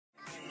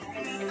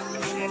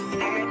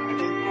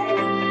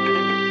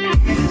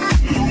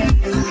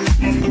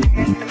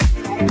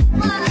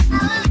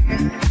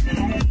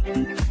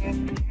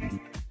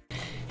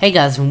Hey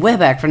guys, and we're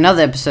back for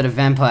another episode of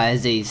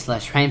VampireZ /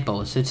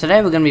 PaintBall. So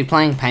today we're going to be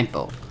playing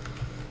PaintBall.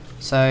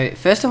 So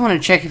first I want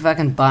to check if I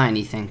can buy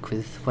anything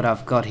with what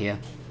I've got here.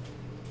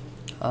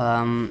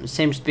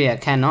 Seems to be I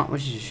cannot,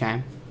 which is a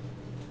shame.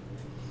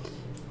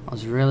 I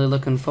was really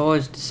looking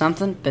forward to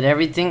something, but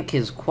everything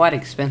is quite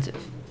expensive.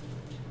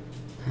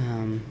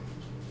 I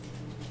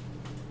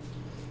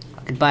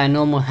could buy a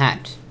normal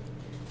hat,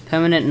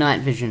 permanent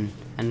night vision,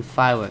 and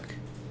firework.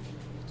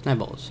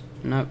 Snowballs.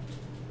 Nope.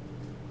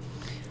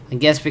 I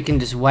guess we can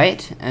just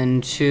wait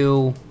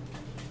until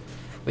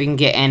we can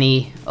get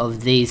any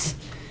of these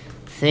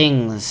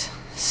things.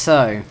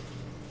 So,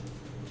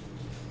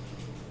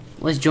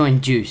 let's join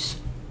Juice,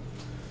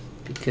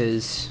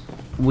 because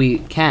we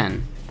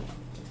can.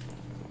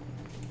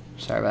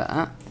 Sorry about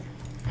that.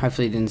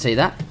 Hopefully you didn't see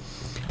that.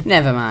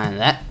 Never mind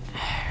that.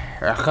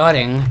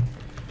 Recording.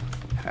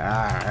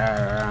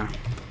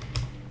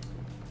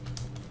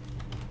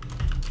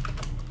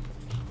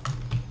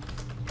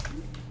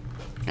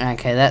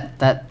 Okay,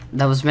 that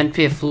was meant to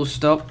be a full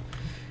stop,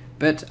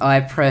 but I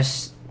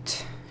pressed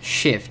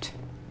shift.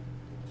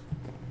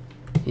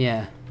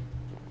 Yeah.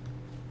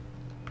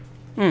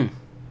 That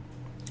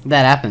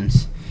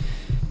happens.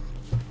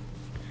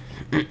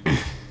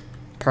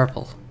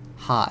 Purple.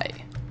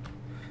 High.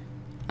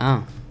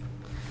 Oh.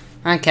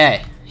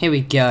 Okay, here we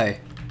go.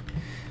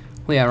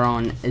 We are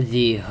on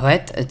the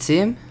white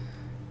team.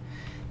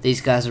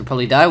 These guys will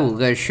probably die. We'll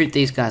go shoot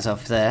these guys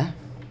off there.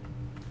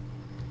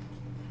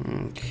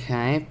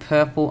 Okay,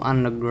 purple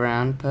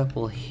underground,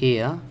 purple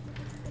here.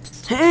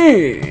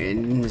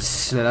 Hey,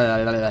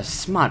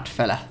 smart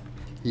fella,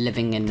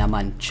 living in a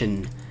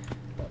mansion.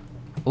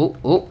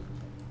 Oh,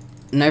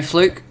 no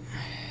fluke,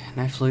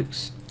 no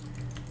flukes.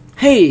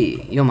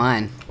 Hey, you're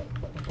mine.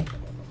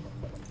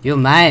 You're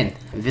mine,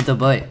 little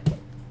boy.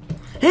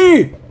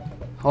 Hey,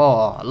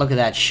 oh, look at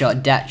that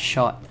shot,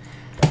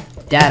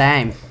 that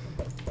aim.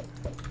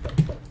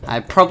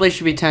 I probably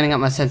should be turning up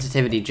my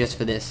sensitivity just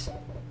for this.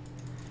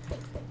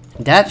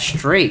 That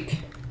streak.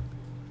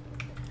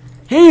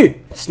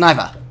 Hey,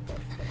 sniper.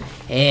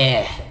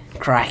 Yeah,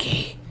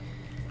 crikey.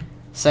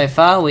 So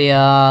far we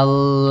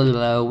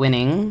are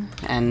winning,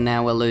 and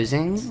now we're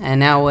losing,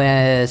 and now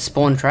we're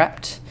spawn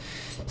trapped.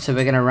 So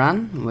we're gonna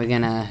run, we're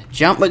gonna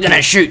jump, we're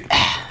gonna shoot.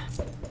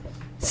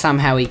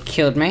 Somehow he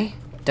killed me.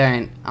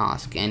 Don't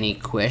ask any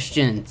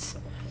questions.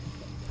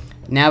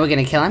 Now we're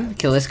gonna kill him,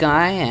 kill this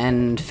guy,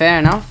 and fair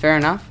enough.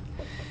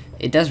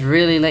 It does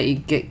really let you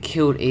get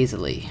killed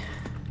easily.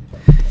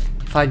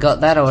 If I got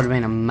that, I would have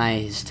been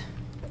amazed.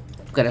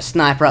 Got a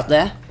sniper up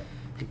there.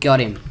 Got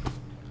him.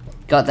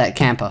 Got that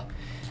camper.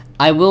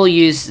 I will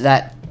use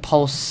that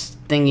pulse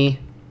thingy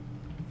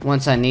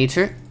once I need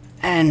to.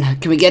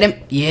 And can we get him?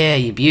 Yeah,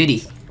 you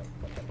beauty.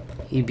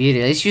 You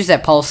beauty. Let's use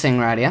that pulse thing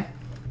right here.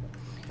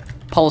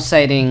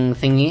 Pulsating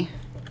thingy.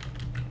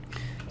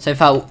 So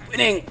far,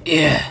 winning.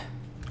 Yeah.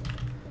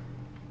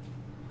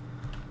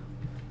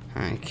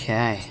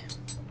 Okay.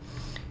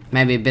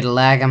 Maybe a bit of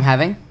lag I'm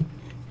having.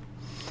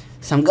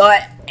 Some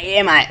guy,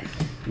 yeah mate,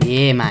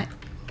 yeah mate,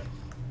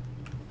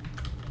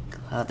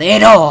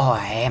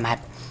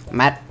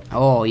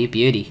 oh you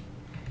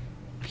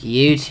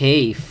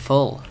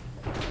beautiful,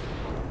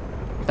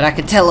 but I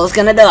could tell I was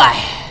gonna die.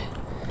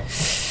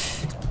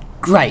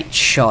 Great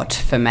shot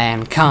for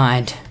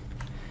mankind.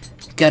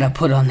 Gotta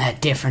put on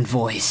that different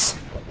voice.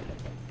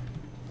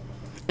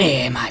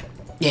 Yeah mate,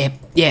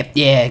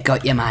 yeah,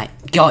 got ya mate,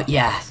 got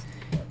ya.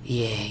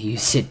 Yeah, you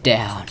sit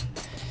down,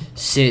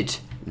 sit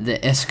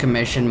the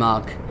exclamation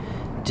mark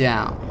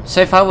down.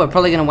 So far we're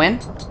probably gonna win,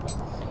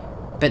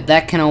 but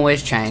that can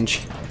always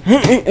change.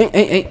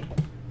 Okay,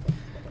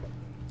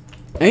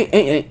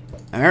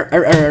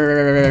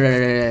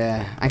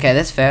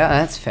 that's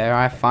fair,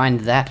 I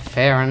find that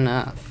fair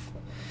enough.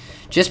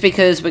 Just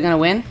because we're gonna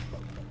win,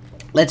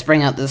 let's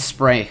bring out the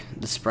spray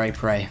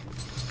pray.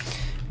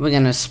 We're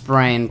gonna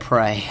spray and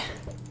pray.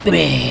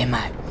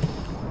 Mate.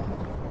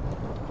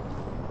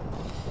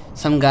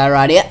 Some guy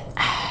right here.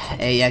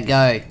 There you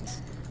go.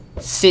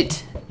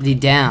 Sit thee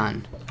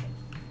down.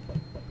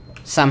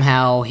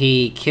 Somehow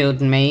he killed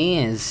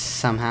me,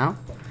 somehow.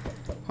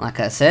 Like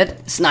I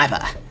said,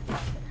 sniper.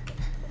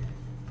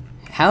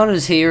 How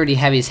does he already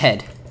have his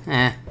head?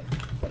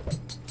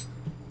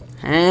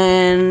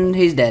 And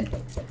he's dead.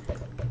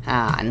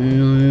 Ah,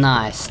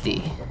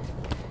 nasty.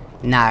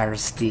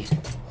 Nasty.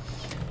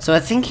 So I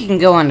think you can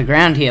go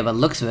underground here by the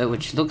looks of it,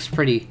 which looks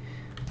pretty...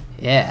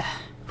 Yeah,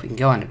 we can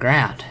go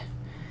underground.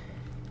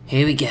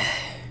 Here we go.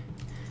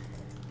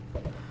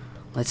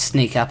 Let's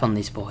sneak up on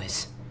these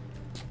boys.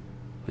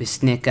 We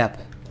sneak up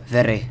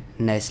very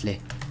nicely.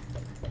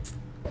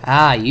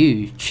 Ah,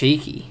 you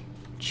cheeky.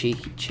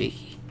 Cheeky.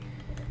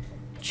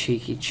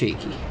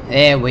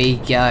 There we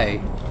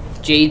go.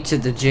 G to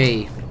the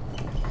G.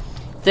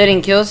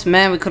 13 kills.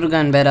 Man, we could have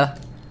gone better.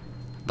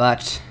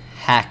 But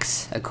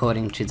hacks,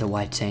 according to the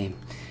white team.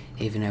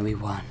 Even though we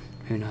won.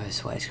 Who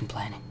knows why he's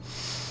complaining.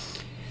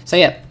 So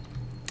yeah.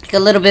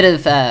 Got a little bit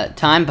of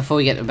time before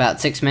we get about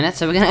 6 minutes.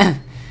 So we're going to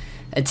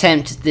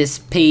attempt this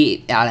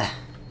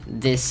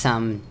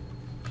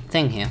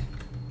thing here.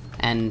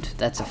 and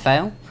that's a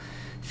fail.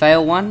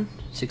 Fail 1,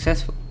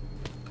 successful.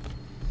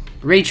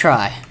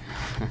 Retry.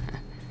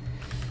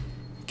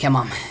 Come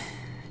on,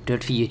 do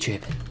it for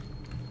YouTube.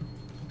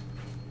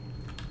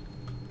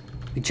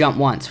 We jump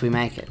once, we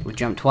make it. We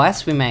jump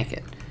twice, we make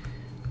it.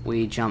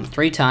 We jump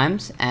 3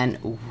 times,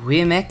 and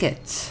we make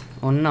it.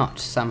 Or not,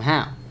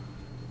 somehow.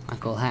 I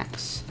call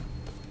hacks.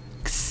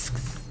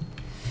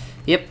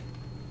 Yep.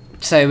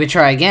 So we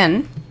try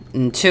again,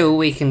 until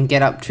we can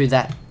get up to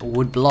that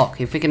wood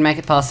block. If we can make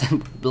it past that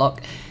wood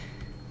block.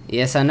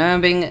 Yes, I know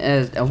I'm being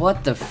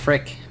what the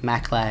frick,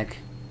 Mac lag.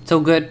 It's all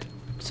good.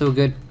 It's all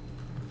good.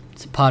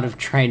 It's a part of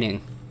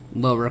training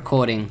while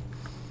recording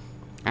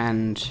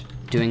and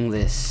doing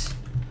this.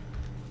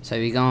 So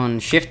we go on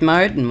shift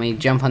mode and we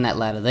jump on that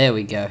ladder. There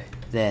we go.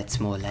 That's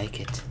more like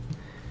it.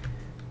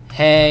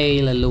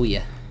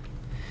 Hallelujah.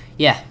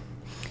 Yeah.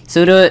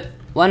 So we'll do it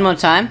one more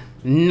time.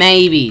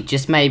 Maybe,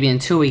 just maybe,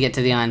 until we get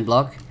to the iron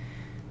block.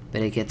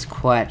 But it gets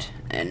quite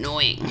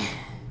annoying.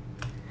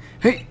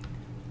 Hey!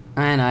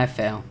 And I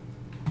fell.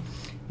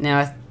 Now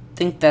I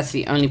think that's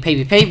the only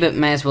PvP, but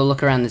may as well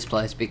look around this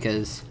place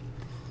because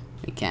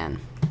we can.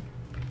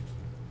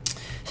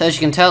 So as you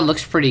can tell, it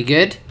looks pretty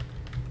good.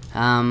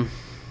 Don't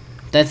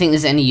think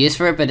there's any use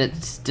for it, but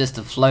it's just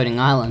a floating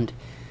island.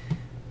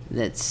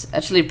 That's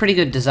actually pretty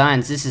good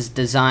designs. This is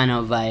design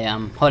of a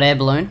hot air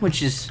balloon,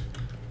 which is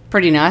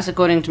pretty nice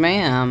according to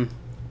me.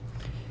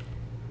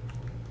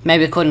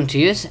 Maybe according to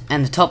you,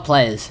 and the top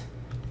players.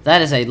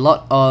 That is a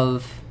lot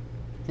of,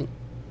 I think,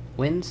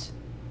 wins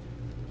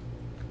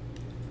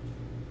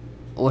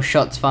or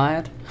shots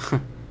fired.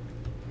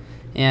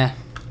 Yeah.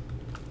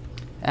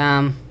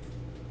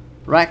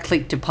 Right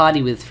click to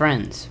party with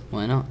friends.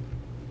 Why not?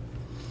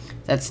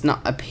 That's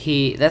not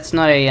a that's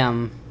not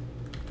a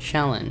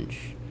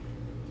challenge.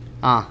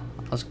 I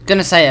was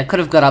gonna say I could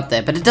have got up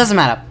there, but it doesn't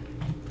matter.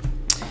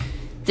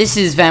 This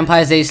is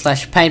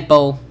VampireZ /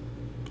 PaintBall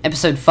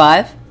episode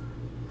 5.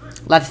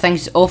 I'd like to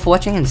thank you all for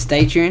watching and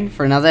stay tuned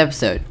for another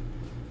episode.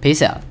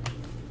 Peace out.